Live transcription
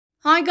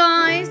Hi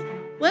guys!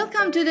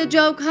 Welcome to the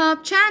Joke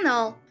Hub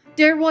channel.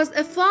 There was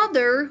a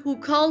father who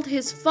called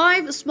his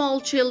 5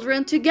 small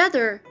children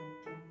together.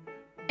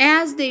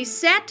 As they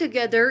sat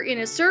together in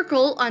a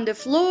circle on the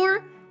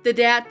floor, the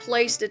dad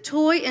placed a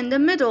toy in the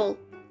middle.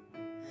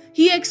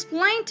 He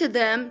explained to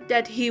them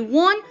that he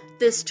won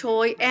this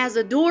toy as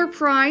a door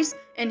prize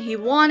and he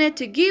wanted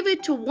to give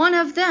it to one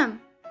of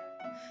them.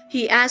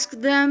 He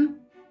asked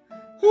them,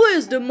 "Who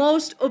is the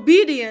most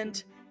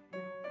obedient?"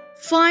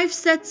 5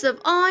 sets of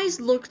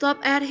eyes looked up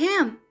at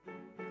him.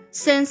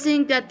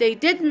 Sensing that they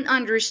didn't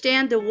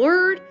understand the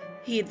word,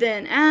 he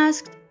then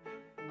asked,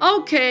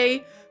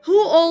 "Okay, who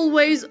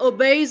always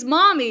obeys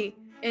mommy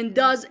and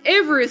does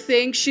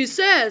everything she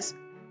says?"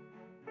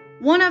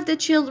 One of the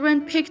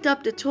children picked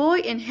up the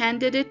toy and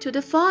handed it to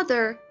the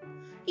father.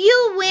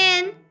 "You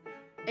win!"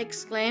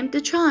 exclaimed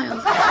the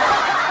child.